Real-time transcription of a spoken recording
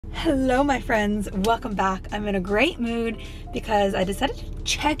Hello my friends, welcome back. I'm in a great mood because I decided to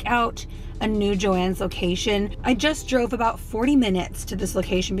check out a new Joann's location. I just drove about 40 minutes to this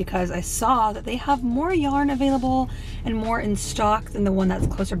location because I saw that they have more yarn available and more in stock than the one that's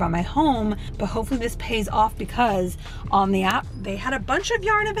closer by my home, but hopefully this pays off because on the app they had a bunch of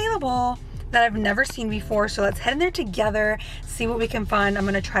yarn available that I've never seen before. So let's head in there together, see what we can find. I'm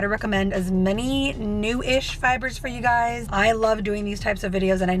gonna try to recommend as many new-ish fibers for you guys. I love doing these types of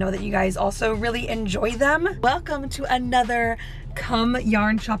videos and I know that you guys also really enjoy them. Welcome to another Come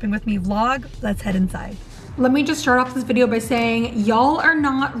Yarn Shopping With Me vlog. Let's head inside. Let me just start off this video by saying y'all are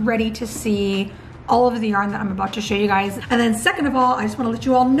not ready to see all of the yarn that I'm about to show you guys. And then second of all, I just wanna let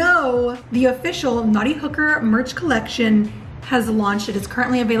you all know the official Knotty Hooker merch collection has launched. It is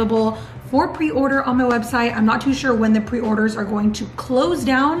currently available for pre-order on my website. I'm not too sure when the pre-orders are going to close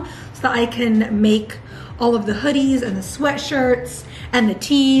down so that I can make all of the hoodies and the sweatshirts and the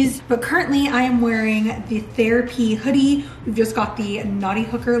tees. But currently I am wearing the Therapy hoodie. We've just got the Knotty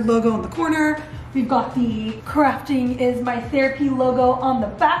Hooker logo in the corner. We've got the Crafting is my Therapy logo on the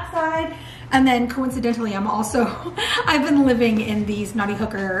back side. And then coincidentally, I've been living in these Knotty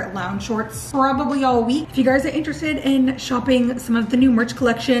Hooker lounge shorts probably all week. If you guys are interested in shopping some of the new merch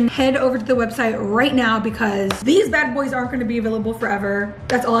collection, head over to the website right now because these bad boys aren't gonna be available forever.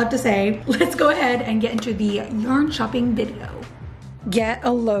 That's all I have to say. Let's go ahead and get into the yarn shopping video. Get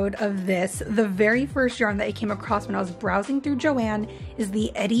a load of this. The very first yarn that I came across when I was browsing through Joann is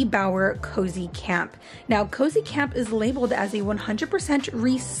the Eddie Bauer Cozy Camp. Now, Cozy Camp is labeled as a 100%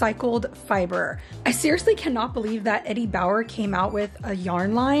 recycled fiber. I seriously cannot believe that Eddie Bauer came out with a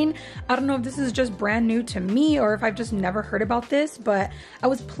yarn line. I don't know if this is just brand new to me or if I've just never heard about this, but I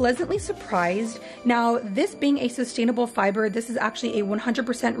was pleasantly surprised. Now, this being a sustainable fiber, this is actually a 100%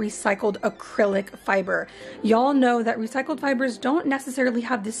 recycled acrylic fiber. Y'all know that recycled fibers don't necessarily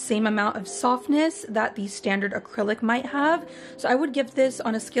have the same amount of softness that the standard acrylic might have. So I would give this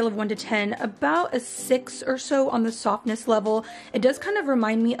on a scale of 1 to 10 about a 6 or so on the softness level. It does kind of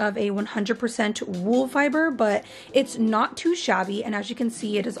remind me of a 100% wool fiber, but it's not too shabby. And as you can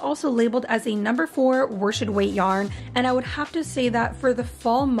see, it is also labeled as a number 4 worsted weight yarn. And I would have to say that for the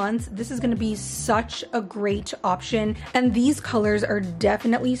fall months, this is going to be such a great option. And these colors are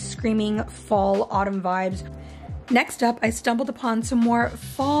definitely screaming fall autumn vibes. Next up, I stumbled upon some more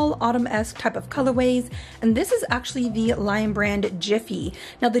fall autumn-esque type of colorways, and this is actually the line brand Jiffy.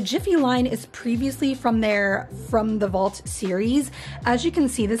 Now the Jiffy line is previously from their From the Vault series. As you can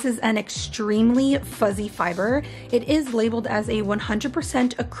see, this is an extremely fuzzy fiber. It is labeled as a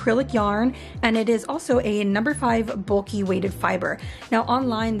 100% acrylic yarn, and it is also a number 5 bulky weighted fiber. Now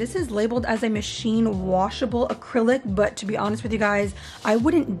online, this is labeled as a machine washable acrylic, but to be honest with you guys, I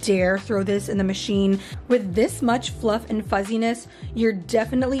wouldn't dare throw this in the machine. With this much fluff and fuzziness, you're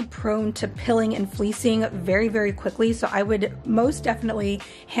definitely prone to pilling and fleecing very, very quickly. So I would most definitely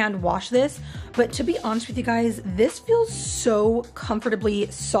hand wash this. But to be honest with you guys, this feels so comfortably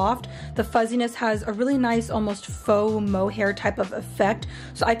soft. The fuzziness has a really nice, almost faux mohair type of effect.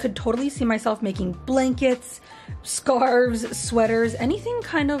 So I could totally see myself making blankets, scarves, sweaters, anything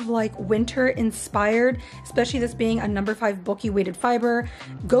kind of like winter inspired, especially this being a number 5 bulky weighted fiber.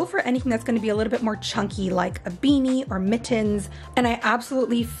 Go for anything that's going to be a little bit more chunky, like a beanie or mittens. And I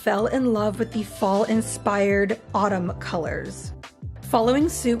absolutely fell in love with the fall inspired autumn colors. Following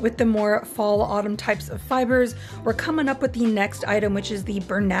suit with the more fall autumn types of fibers, we're coming up with the next item, which is the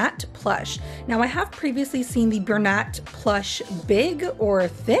Bernat Plush. Now I have previously seen the Bernat Plush big or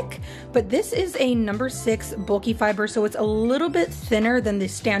thick, but this is a number 6 bulky fiber, so it's a little bit thinner than the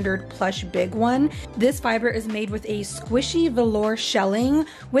standard plush big one. This fiber is made with a squishy velour shelling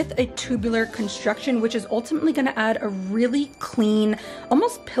with a tubular construction, which is ultimately going to add a really clean,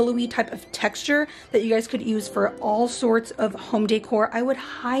 almost pillowy type of texture that you guys could use for all sorts of home decor. I would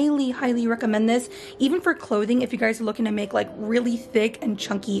highly, highly recommend this, even for clothing if you guys are looking to make like really thick and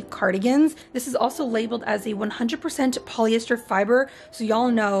chunky cardigans. This is also labeled as a 100% polyester fiber, so y'all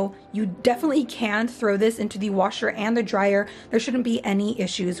know you definitely can throw this into the washer and the dryer. There shouldn't be any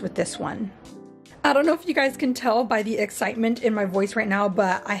issues with this one. I don't know if you guys can tell by the excitement in my voice right now,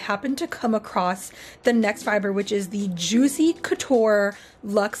 but I happened to come across the next fiber, which is the Juicy Couture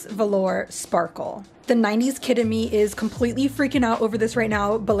Luxe Velour Sparkle. The 90s kid in me is completely freaking out over this right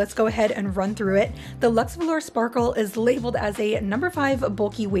now, but let's go ahead and run through it. The Luxe Velour Sparkle is labeled as a number 5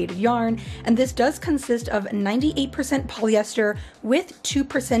 bulky weighted yarn, and this does consist of 98% polyester with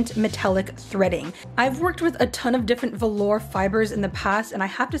 2% metallic threading. I've worked with a ton of different velour fibers in the past, and I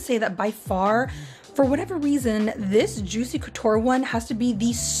have to say that by far, for whatever reason, this Juicy Couture one has to be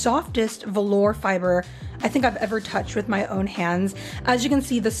the softest velour fiber I think I've ever touched with my own hands. As you can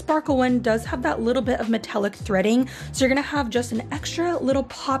see, the sparkle one does have that little bit of metallic threading, so you're gonna have just an extra little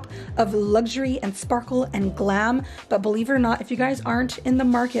pop of luxury and sparkle and glam. But believe it or not, if you guys aren't in the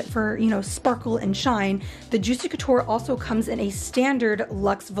market for, you know, sparkle and shine, the Juicy Couture also comes in a standard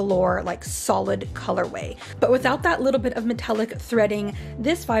luxe velour, like solid colorway. But without that little bit of metallic threading,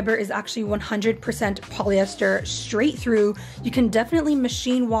 this fiber is actually 100% polyester straight through. You can definitely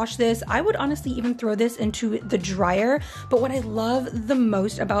machine wash this. I would honestly even throw this into the dryer. But what I love the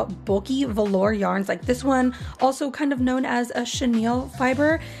most about bulky velour yarns like this one, also kind of known as a chenille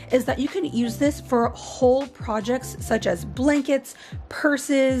fiber, is that you can use this for whole projects such as blankets,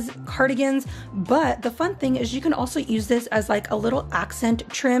 purses, cardigans. But the fun thing is you can also use this as like a little accent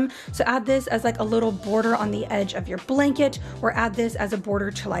trim. So add this as like a little border on the edge of your blanket, or add this as a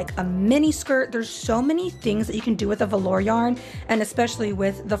border to like a mini skirt. There's so many things that you can do with a velour yarn, and especially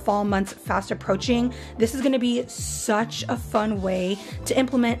with the fall months fast approaching, this is going to be such a fun way to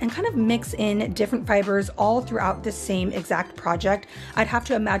implement and kind of mix in different fibers all throughout the same exact project. I'd have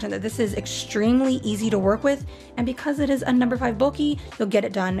to imagine that this is extremely easy to work with, and because it is a number 5 bulky, you'll get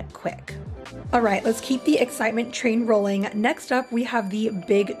it done quick. All right, let's keep the excitement train rolling. Next up, we have the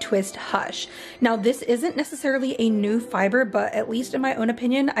Big Twist Hush. Now, this isn't necessarily a new fiber, but at least in my own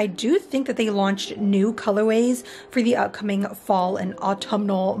opinion, I do think that they launched new colorways for the upcoming fall and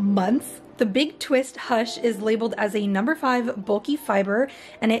autumnal months. The Big Twist Hush is labeled as a number 5 bulky fiber,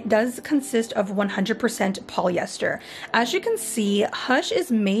 and it does consist of 100% polyester. As you can see, Hush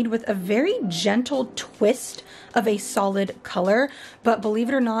is made with a very gentle twist of a solid color, but believe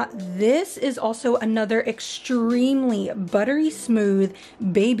it or not, this is also another extremely buttery smooth,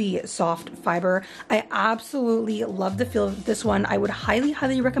 baby soft fiber. I absolutely love the feel of this one. I would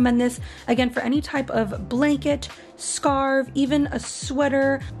highly recommend this, again, for any type of blanket, scarf, even a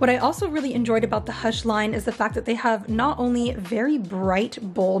sweater. What I also really enjoyed about the Hush line is the fact that they have not only very bright,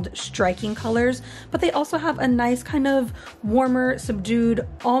 bold, striking colors, but they also have a nice kind of warmer, subdued,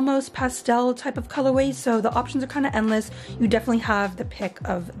 almost pastel type of colorway, so the options are kind of endless. You definitely have the pick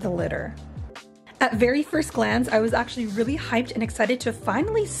of the litter. At very first glance, I was actually really hyped and excited to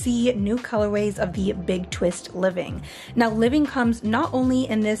finally see new colorways of the Big Twist Living. Now, Living comes not only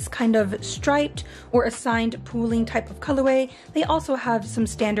in this kind of striped or assigned pooling type of colorway, they also have some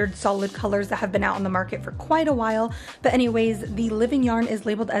standard solid colors that have been out on the market for quite a while. But anyways, the Living yarn is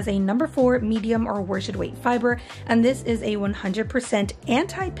labeled as a number 4 medium or worsted weight fiber, and this is a 100%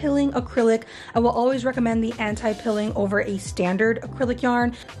 anti-pilling acrylic. I will always recommend the anti-pilling over a standard acrylic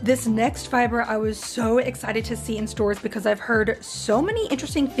yarn. This next fiber I was so excited to see in stores because I've heard so many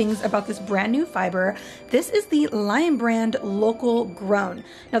interesting things about this brand new fiber. This is the Lion Brand Local Grown.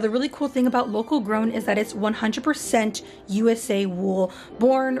 Now, the really cool thing about Local Grown is that it's 100% USA wool,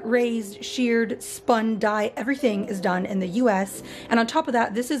 born, raised, sheared, spun, dye, everything is done in the US. And on top of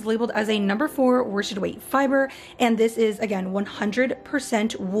that, this is labeled as a number 4 worsted weight fiber, and this is, again,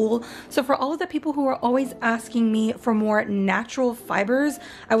 100% wool. So for all of the people who are always asking me for more natural fibers,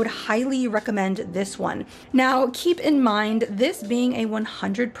 I would highly recommend this one. Now, keep in mind, this being a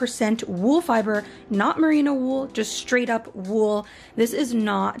 100% wool fiber, not merino wool, just straight up wool, this is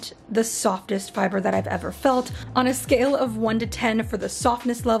not the softest fiber that I've ever felt. On a scale of 1 to 10 for the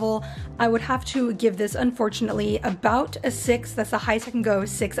softness level, I would have to give this, unfortunately, about a 6. That's the highest I can go,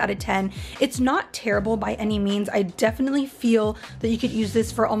 6 out of 10. It's not terrible by any means. I definitely feel that you could use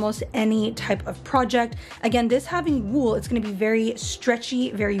this for almost any type of project. Again, this having wool, it's going to be very stretchy,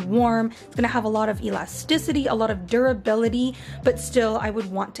 very warm. It's going to have a lot of elasticity, a lot of durability, but still I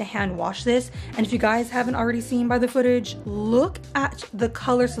would want to hand wash this. And if you guys haven't already seen by the footage, look at the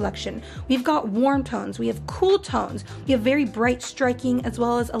color selection. We've got warm tones, we have cool tones, we have very bright striking, as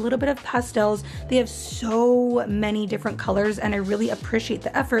well as a little bit of pastels. They have so many different colors, and I really appreciate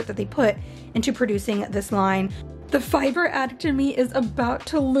the effort that they put into producing this line. The fiber addict in me is about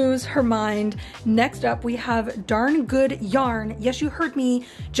to lose her mind. Next up, we have Darn Good Yarn. Yes, you heard me.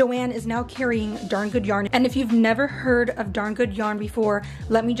 Joanne is now carrying Darn Good Yarn. And if you've never heard of Darn Good Yarn before,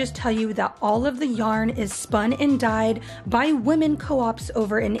 let me just tell you that all of the yarn is spun and dyed by women co-ops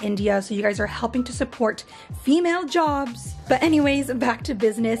over in India. So you guys are helping to support female jobs. But anyways, back to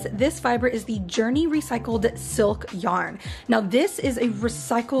business. This fiber is the Journey Recycled Silk Yarn. Now, this is a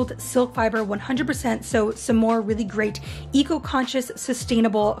recycled silk fiber, 100%, so some more really great eco-conscious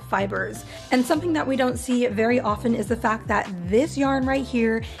sustainable fibers. And something that we don't see very often is the fact that this yarn right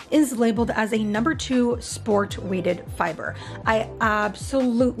here is labeled as a number 2 sport weighted fiber. I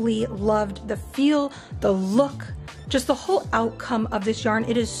absolutely loved the feel, the look, just the whole outcome of this yarn.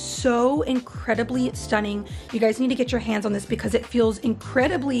 It is so incredibly stunning. You guys need to get your hands on this because it feels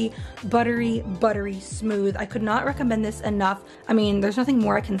incredibly buttery smooth. I could not recommend this enough. I mean, there's nothing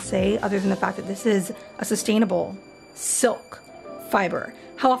more I can say other than the fact that this is a sustainable silk fiber.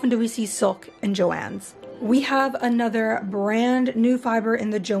 How often do we see silk in Joann's? We have another brand new fiber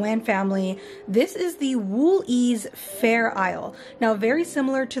in the Joann family. This is the Wool Ease Fair Isle. Now, very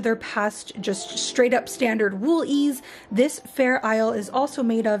similar to their past just straight up standard Wool Ease, this Fair Isle is also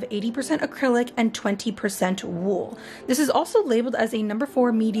made of 80% acrylic and 20% wool. This is also labeled as a number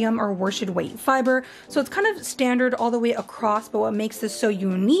 4 medium or worsted weight fiber, so it's kind of standard all the way across, but what makes this so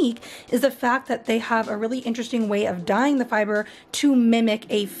unique is the fact that they have a really interesting way of dyeing the fiber to mimic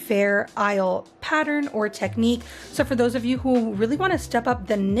a Fair Isle pattern or technique. So for those of you who really want to step up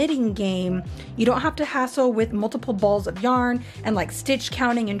the knitting game, you don't have to hassle with multiple balls of yarn and like stitch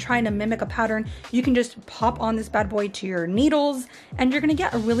counting and trying to mimic a pattern. You can just pop on this bad boy to your needles and you're gonna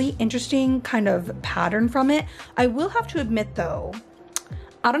get a really interesting kind of pattern from it. I will have to admit though,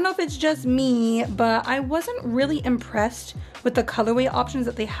 I don't know if it's just me, but I wasn't really impressed with the colorway options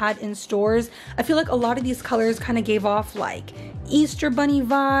that they had in stores. I feel like a lot of these colors kind of gave off like Easter bunny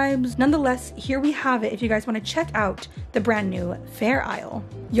vibes. Nonetheless, here we have it if you guys want to check out the brand new Fair Isle.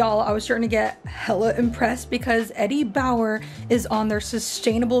 Y'all, I was starting to get hella impressed because Eddie Bauer is on their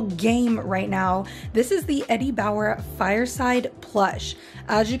sustainable game right now. This is the Eddie Bauer Fireside Plush.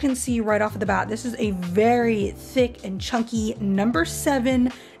 As you can see right off of the bat, this is a very thick and chunky number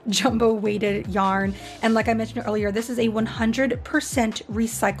 7 jumbo weighted yarn, and like I mentioned earlier, this is a 100%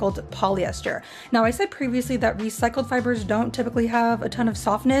 recycled polyester. Now, I said previously that recycled fibers don't typically have a ton of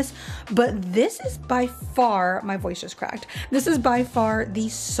softness, but this is by far, my voice just cracked, this is by far the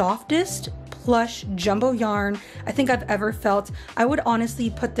softest plush jumbo yarn I think I've ever felt. I would honestly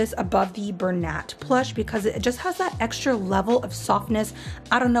put this above the Bernat plush because it just has that extra level of softness.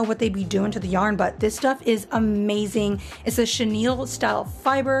 I don't know what they'd be doing to the yarn, but this stuff is amazing. It's a chenille style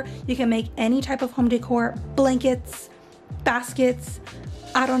fiber. You can make any type of home decor, blankets, baskets,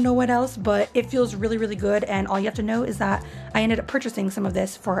 I don't know what else, but it feels really good, and all you have to know is that I ended up purchasing some of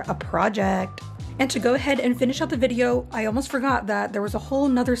this for a project. And to go ahead and finish out the video, I almost forgot that there was a whole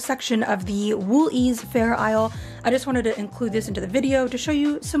nother section of the Wool Ease Fair Isle. I just wanted to include this into the video to show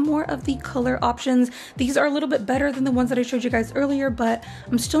you some more of the color options. These are a little bit better than the ones that I showed you guys earlier, but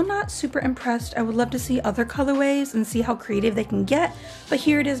I'm still not super impressed. I would love to see other colorways and see how creative they can get, but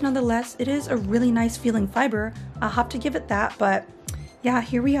here it is nonetheless. It is a really nice feeling fiber. I'll have to give it that, but yeah,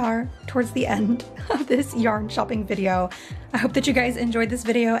 here we are towards the end of this yarn shopping video. I hope that you guys enjoyed this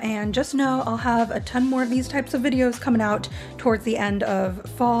video, and just know I'll have a ton more of these types of videos coming out towards the end of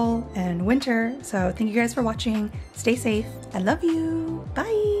fall and winter. So thank you guys for watching. Stay safe. I love you.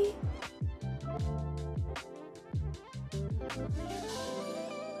 Bye.